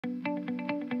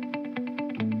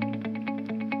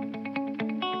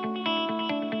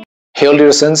Hey all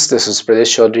dear friends, this is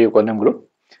Pradesh Chaudhary Quantum Group.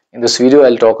 In this video,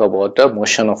 I'll talk about the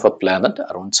motion of a planet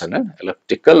around Sun in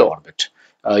elliptical orbit.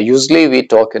 Usually we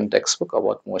talk in textbook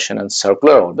about motion in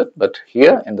circular orbit, but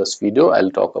here in this video,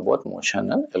 I'll talk about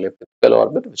motion in elliptical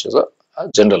orbit, which is a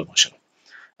general motion.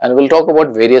 And we'll talk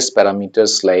about various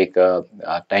parameters like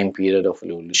time period of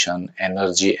evolution,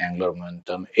 energy, angular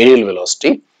momentum, aerial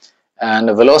velocity,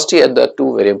 and velocity at the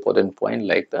two very important points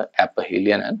like the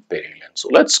aphelion and perihelion. So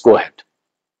let's go ahead.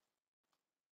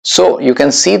 So you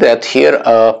can see that here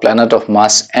a planet of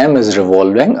mass m is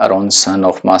revolving around Sun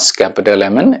of mass capital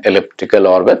M in elliptical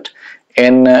orbit.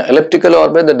 In elliptical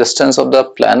orbit, the distance of the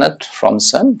planet from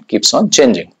Sun keeps on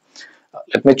changing.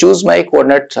 Let me choose my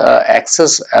coordinate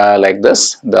axis like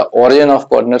this. The origin of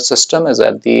coordinate system is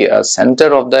at the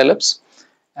center of the ellipse,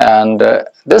 and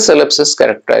this ellipse is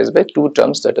characterized by two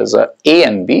terms, that is A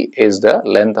and B is the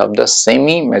length of the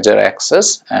semi-major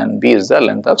axis and B is the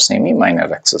length of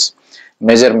semi-minor axis.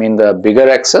 Major mean the bigger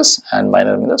axis and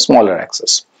minor mean the smaller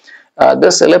axis.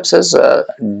 This ellipse is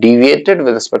deviated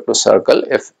with respect to circle.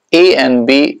 If A and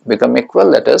B become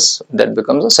equal, that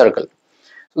becomes a circle.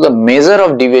 So the measure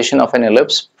of deviation of an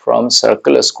ellipse from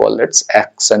circle is called its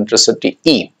eccentricity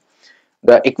E.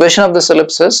 The equation of this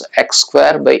ellipse is x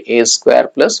square by a square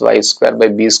plus y square by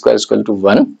b square is equal to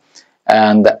 1.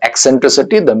 And the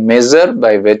eccentricity, the measure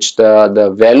by which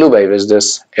the value by which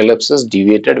this ellipse is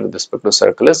deviated with respect to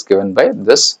circle is given by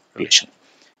this relation.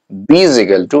 B is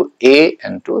equal to a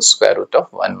into square root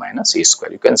of 1 minus e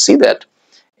square. You can see that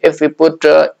if we put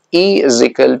e is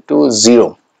equal to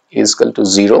 0,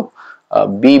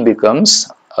 b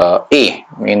becomes a,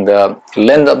 mean the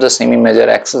length of the semi-major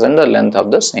axis and the length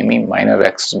of the semi-minor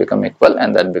axis become equal,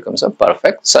 and that becomes a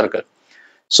perfect circle.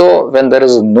 So when there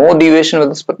is no deviation with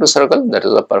respect to circle, that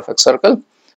is a perfect circle.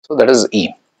 So that is E.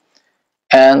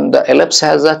 And the ellipse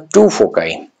has two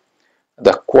foci.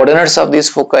 The coordinates of these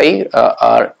foci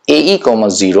are AE,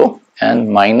 0 and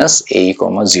minus AE,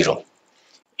 0.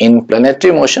 In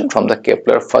planetary motion, from the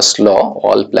Kepler first law,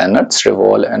 all planets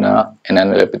revolve in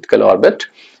an elliptical orbit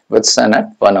with Sun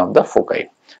at one of the foci.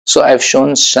 So I have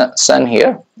shown Sun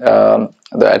here,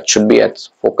 that should be at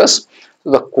focus. So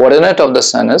the coordinate of the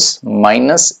Sun is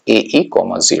minus AE,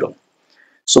 0.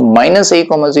 So minus AE,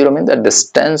 0 means the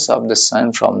distance of the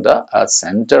Sun from the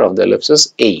center of the ellipse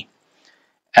is A.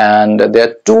 And there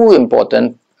are two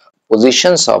important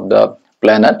positions of the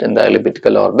planet in the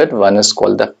elliptical orbit. One is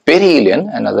called the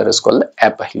perihelion, another is called the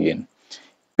aphelion.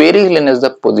 Perihelion is the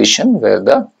position where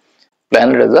the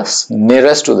planet is the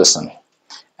nearest to the Sun,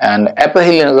 and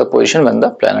aphelion is the position when the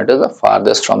planet is the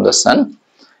farthest from the Sun.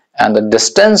 And the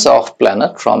distance of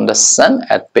planet from the Sun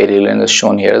at perihelion is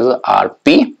shown here as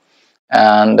Rp,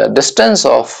 and the distance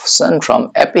of Sun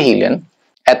from aphelion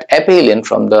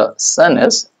from the Sun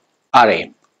is Ra.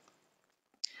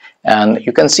 And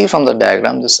you can see from the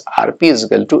diagram this Rp is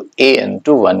equal to A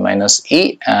into 1 minus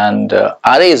E, and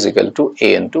Ra is equal to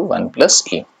A into 1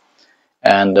 plus E.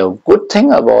 And the good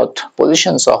thing about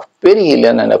positions of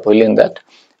perihelion and aphelion that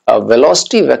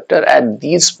velocity vector at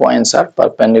these points are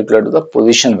perpendicular to the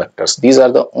position vectors. These are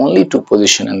the only two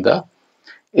positions in the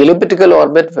elliptical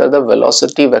orbit where the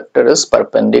velocity vector is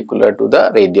perpendicular to the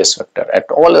radius vector.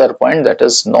 At all other points, that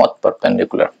is not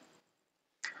perpendicular.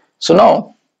 So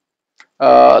now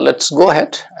let's go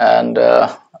ahead and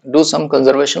do some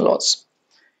conservation laws.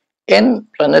 In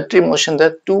planetary motion,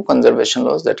 there are two conservation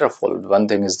laws that are followed. One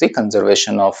thing is the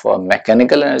conservation of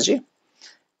mechanical energy.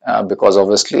 Because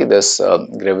obviously this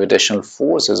gravitational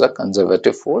force is a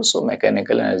conservative force, so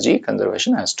mechanical energy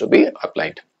conservation has to be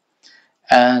applied.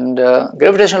 And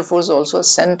gravitational force is also a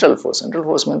central force. Central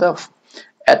force means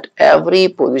at every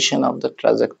position of the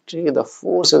trajectory, the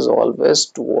force is always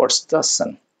towards the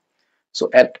Sun. So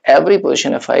at every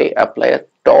position, if I apply a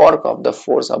torque of the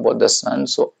force about the Sun,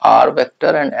 so R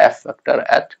vector and F vector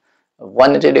at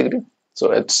 180 degree,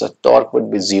 so its torque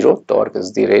would be 0. Torque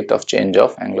is the rate of change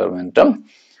of angular momentum.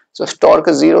 So if torque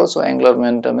is 0, so angular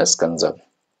momentum is conserved.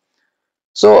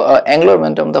 So angular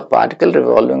momentum of the particle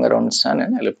revolving around Sun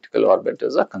in elliptical orbit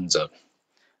is conserved.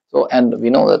 So, and we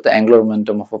know that the angular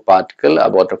momentum of a particle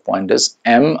about a point is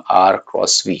mr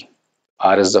cross v.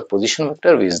 R is the position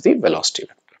vector, v is the velocity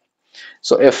vector.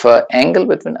 So if angle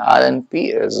between r and p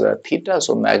is theta,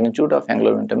 so magnitude of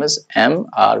angular momentum is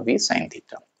mrv sine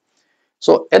theta.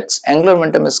 So its angular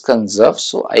momentum is conserved,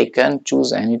 so I can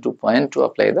choose any 2 points to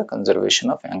apply the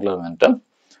conservation of angular momentum.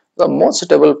 The most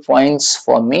suitable points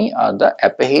for me are the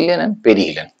aphelion and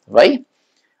perihelion. Why?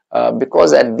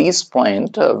 Because at these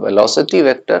points, velocity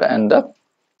vector and the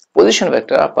position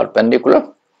vector are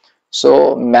perpendicular.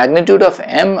 So magnitude of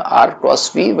mr cross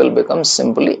v will become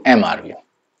simply mrv.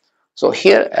 So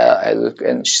here, as you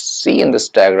can see in this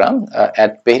diagram,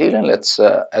 at perihelion, let's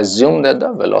assume that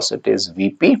the velocity is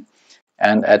Vp,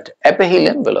 and at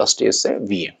aphelion, velocity is say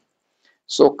Va.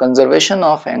 So conservation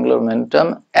of angular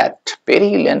momentum at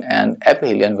perihelion and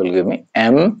aphelion will give me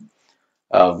m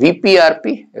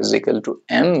Vp/Rp is equal to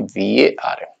m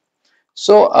Va/Ra.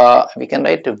 So we can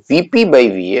write Vp by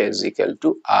Va is equal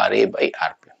to Ra by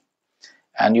Rp,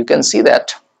 and you can see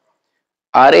that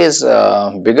Ra is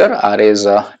bigger. Ra is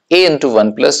A into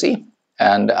 1 plus E,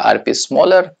 and Rp is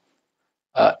smaller,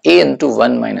 A into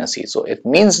 1 minus E. So it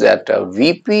means that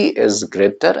Vp is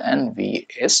greater and Va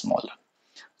is smaller.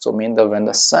 So mean that when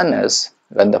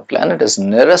the planet is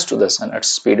nearest to the sun, its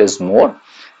speed is more,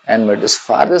 and when it is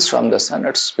farthest from the sun,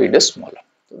 its speed is smaller.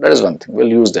 So that is one thing. We'll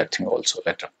use that thing also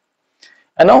later.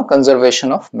 And now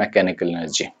conservation of mechanical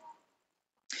energy.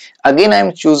 Again, I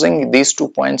am choosing these 2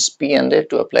 points P and A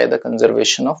to apply the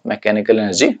conservation of mechanical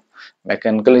energy.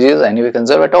 Mechanical energy is anyway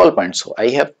conserved at all points. So I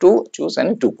have to choose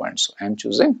any 2 points. So I am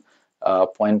choosing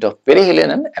point of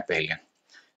perihelion and aphelion.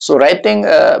 So writing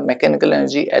mechanical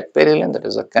energy at perihelion, that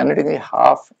is a kinetic energy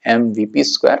half m Vp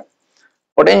square.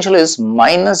 Potential is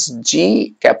minus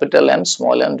G capital M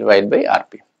small m divided by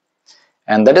Rp,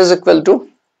 and that is equal to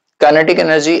kinetic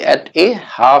energy at A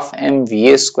half m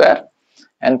Va square,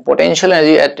 and potential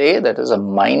energy at A, that is a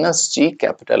minus G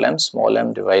capital M small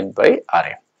m divided by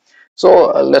Ra.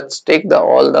 So let's take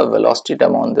all the velocity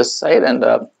term on this side and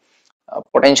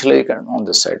potential on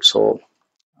this side. So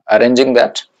arranging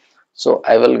that, so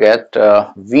I will get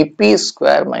Vp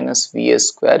square minus Va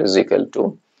square is equal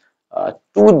to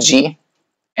 2Gm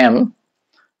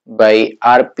by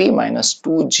Rp minus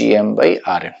 2Gm by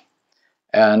Rm.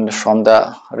 And from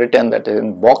the written that is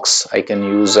in box, I can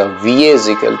use Va is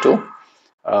equal to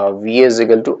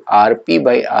Rp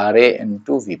by Ra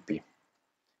into Vp.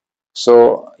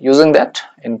 So using that,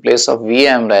 in place of Va,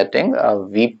 I am writing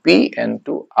Vp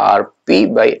into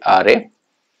Rp by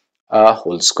Ra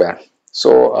whole square.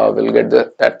 So we'll get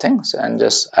that thing, and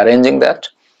just arranging that,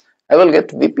 I will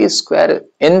get Vp square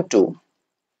into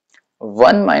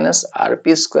 1 minus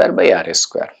Rp square by Ra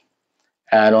square.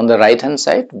 And on the right hand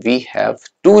side, we have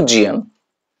 2Gm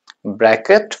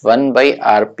bracket 1 by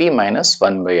Rp minus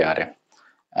 1 by Ra.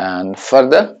 And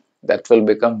further, that will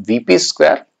become Vp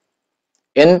square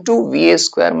into Va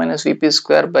square minus Vp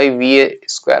square by Va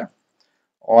square.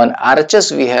 On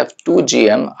RHS, we have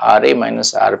 2Gm Ra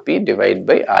minus Rp divided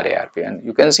by Ra Rp. And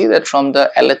you can see that from the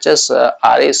LHS,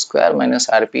 Ra square minus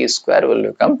Rp square will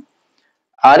become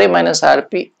Ra minus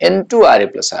Rp into Ra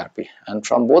plus Rp. And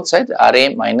from both sides, Ra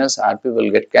minus Rp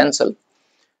will get cancelled.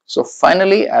 So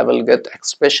finally, I will get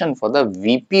expression for the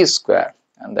Vp square,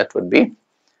 and that would be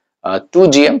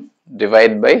 2Gm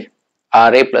divided by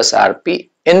Ra plus Rp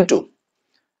into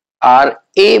Ra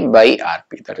by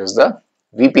Rp, that is the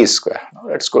Vp square. Now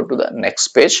let's go to the next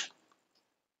page.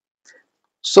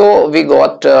 So we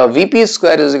got Vp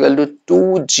square is equal to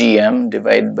 2Gm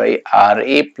divided by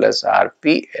Ra plus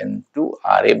Rp into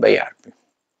Ra by Rp.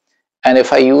 And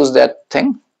if I use that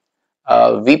thing,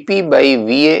 Vp by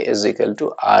Va is equal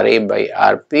to Ra by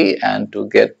Rp, and to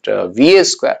get Va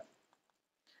square,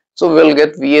 so we'll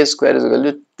get Va square is equal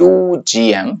to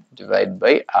 2Gm divided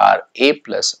by Ra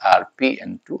plus Rp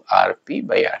into Rp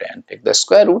by Ra, and take the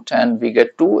square root, and we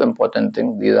get two important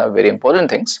things. These are very important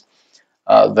things.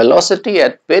 Velocity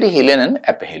at perihelion and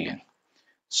aphelion.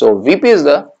 So Vp is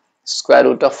the square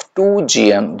root of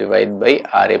 2Gm divided by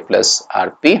Ra plus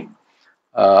Rp,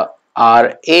 Ra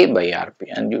by Rp,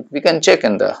 and we can check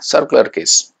in the circular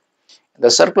case. In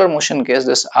the circular motion case,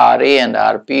 this Ra and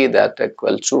Rp, that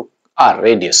equal to R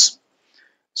radius.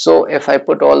 So if I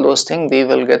put all those things, we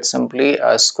will get simply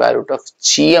a square root of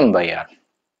Gm by R.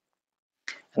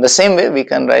 In the same way, we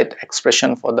can write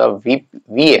expression for the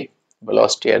Va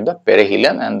velocity at the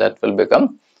perihelion, and that will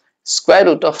become square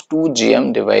root of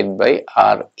 2Gm divided by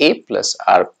Ra plus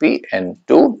Rp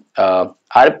into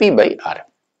Rp by R.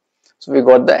 So we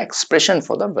got the expression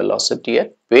for the velocity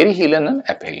at perihelion and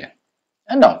aphelion.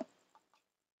 And now,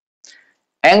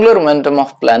 angular momentum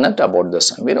of planet about the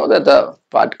sun. We know that the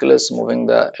particle is moving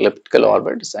the elliptical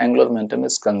orbit. Its angular momentum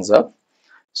is conserved.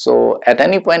 So at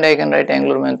any point I can write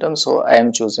angular momentum. So I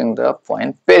am choosing the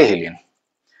point perihelion.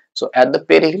 So at the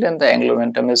perihelion, the angular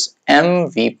momentum is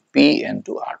mvp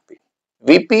into rp.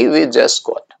 Vp we just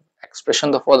got.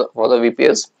 Expression for the Vp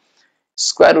is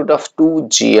square root of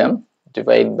 2Gm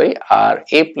divided by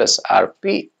Ra plus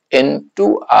Rp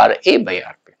into Ra by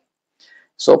Rp.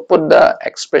 So put the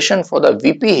expression for the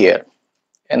Vp here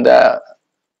in the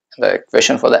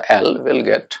equation for the L. Will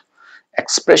get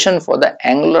expression for the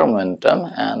angular momentum,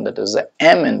 and that is the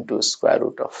m into square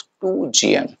root of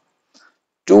 2Gm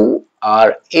to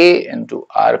RA into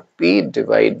RP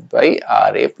divided by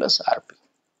RA plus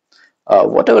RP.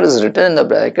 Whatever is written in the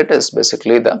bracket is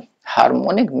basically the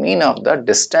harmonic mean of the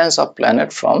distance of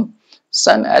planet from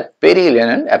Sun at perihelion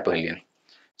and aphelion.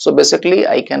 So basically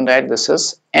I can write this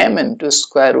as m into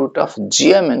square root of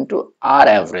gm into R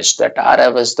average, that R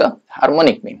average is the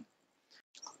harmonic mean.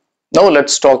 Now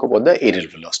let's talk about the aerial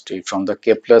velocity. From the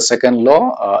Kepler's second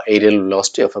law, aerial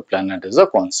velocity of a planet is a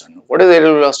constant. What is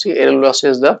aerial velocity? Aerial velocity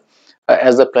is the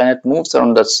as the planet moves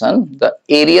around the Sun, the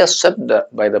area swept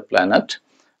by the planet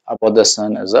about the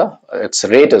Sun is its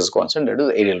rate is constant. That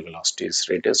is aerial velocity. Its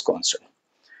rate is constant.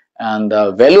 And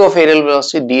the value of aerial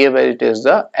velocity dA by dt is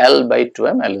the L by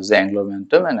 2m. L is the angular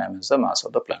momentum and m is the mass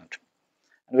of the planet.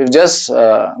 We've just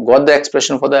got the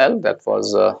expression for the L, that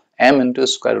was m into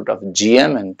square root of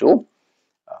gm into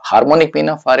harmonic mean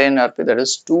of RA and RP, that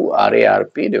is 2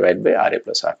 RA-RP divided by RA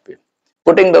plus RP.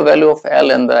 Putting the value of L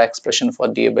in the expression for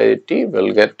dA by dt,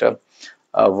 we'll get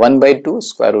 1 by 2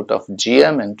 square root of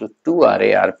gm into 2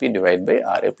 RA-RP divided by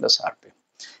RA plus RP.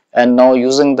 And now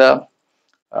using the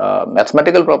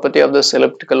mathematical property of this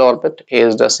elliptical orbit, A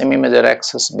is the semi-major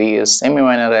axis, B is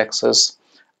semi-minor axis,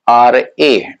 RA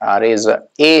is a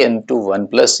into 1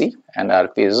 plus C and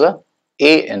RP is a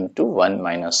into 1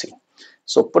 minus C.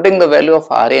 So putting the value of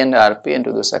RA and RP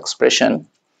into this expression,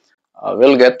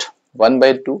 we'll get 1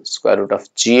 by 2 square root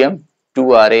of gm,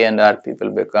 2 RA and RP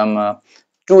will become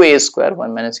 2A square,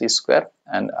 1 minus C square,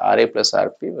 and RA plus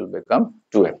RP will become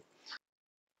 2A.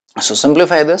 So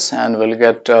simplify this and we'll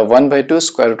get 1 by 2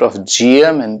 square root of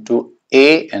gm into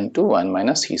A into 1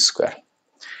 minus C square.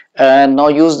 And now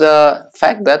use the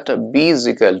fact that B is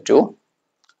equal to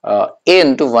A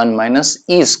into 1 minus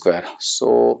E square.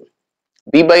 So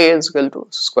B by A is equal to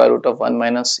square root of 1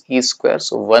 minus E square.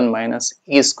 So 1 minus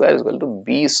E square is equal to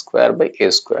B square by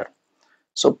A square.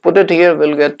 So put it here,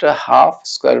 we'll get a half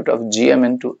square root of gm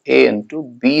into A into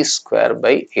B square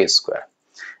by A square.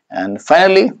 And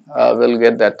finally, we'll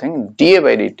get that thing dA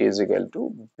by dt is equal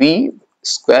to B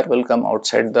square will come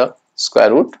outside the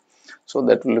square root. So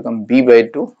that will become B by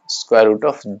 2 square root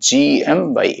of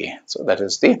gm by A. So that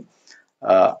is the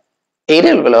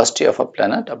aerial velocity of a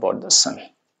planet about the Sun.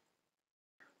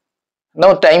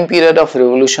 Now time period of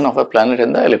revolution of a planet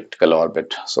in the elliptical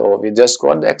orbit. So we just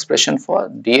got the expression for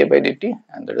dA by dt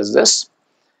and that is this.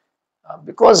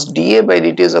 Because dA by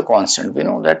dt is a constant, we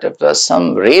know that if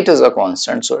some rate is a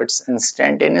constant, so its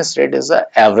instantaneous rate is the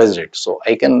average rate. So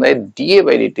I can write dA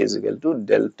by dt is equal to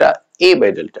delta A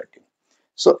by delta t.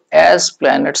 So as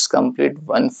planets complete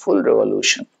one full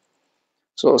revolution,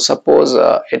 so suppose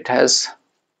it has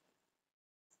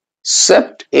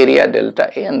swept area delta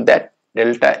A and that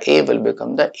delta A will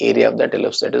become the area of that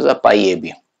ellipse, that is a pi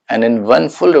AB, and in one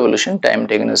full revolution time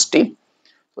taken is t.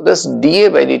 So this dA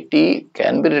by dt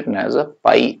can be written as a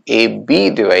pi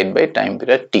AB divided by time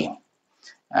period t,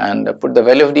 and put the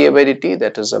value of dA by dt,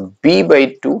 that is a B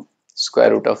by 2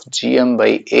 square root of gm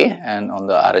by A, and on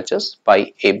the RHS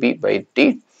pi AB by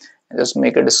t, and just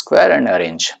make it a square and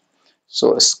arrange.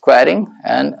 So squaring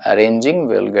and arranging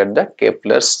will get the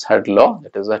Kepler's third law,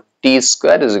 that is a t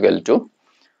square is equal to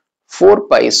 4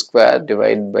 pi square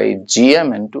divided by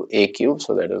gm into A cube.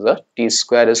 So that is a t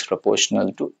square is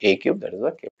proportional to A cube, that is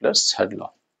a Kepler's third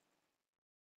law.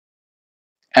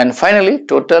 And finally,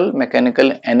 total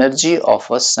mechanical energy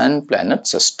of a Sun planet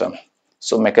system.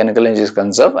 So mechanical energy is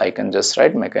conserved. I can just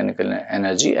write mechanical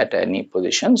energy at any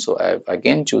position. So I am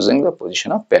again choosing the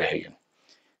position of perihelion.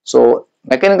 So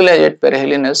mechanical energy at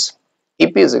perihelion is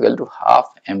EP is equal to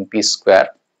half mp square.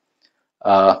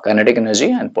 Kinetic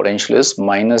energy and potential is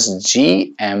minus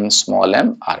gm small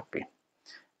m rp.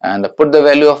 And put the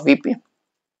value of Vp.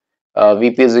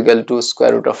 Vp is equal to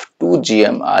square root of 2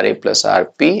 gm Ra plus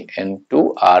Rp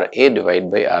into Ra divided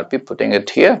by Rp, putting it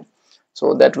here.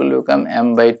 So that will become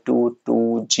m by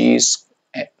 2 g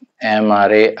m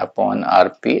Ra upon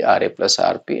Rp, Ra plus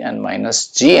Rp, and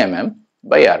minus gmm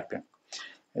by Rp.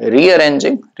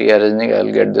 Rearranging, I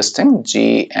will get this thing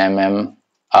gmm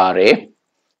Ra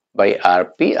by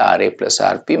Rp, Ra plus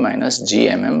Rp minus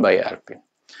gmm by Rp.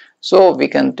 So we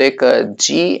can take a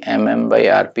gmm by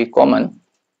Rp common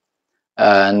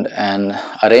and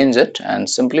arrange it and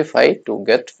simplify to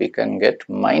get, we can get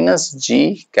minus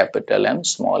g capital M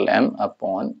small m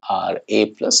upon Ra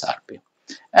plus Rp,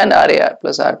 and Ra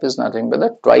plus Rp is nothing but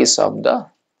the twice of the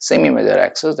semi-major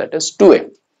axis, that is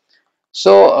 2a.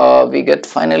 So we get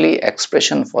finally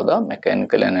expression for the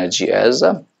mechanical energy as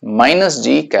minus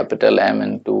g capital M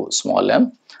into small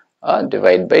m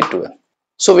divided by 2a.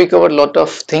 So we covered a lot of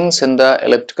things in the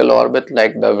elliptical orbit,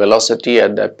 like the velocity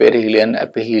at the perihelion,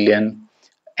 aphelion,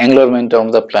 angular momentum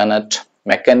of the planet,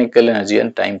 mechanical energy,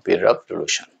 and time period of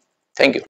revolution. Thank you.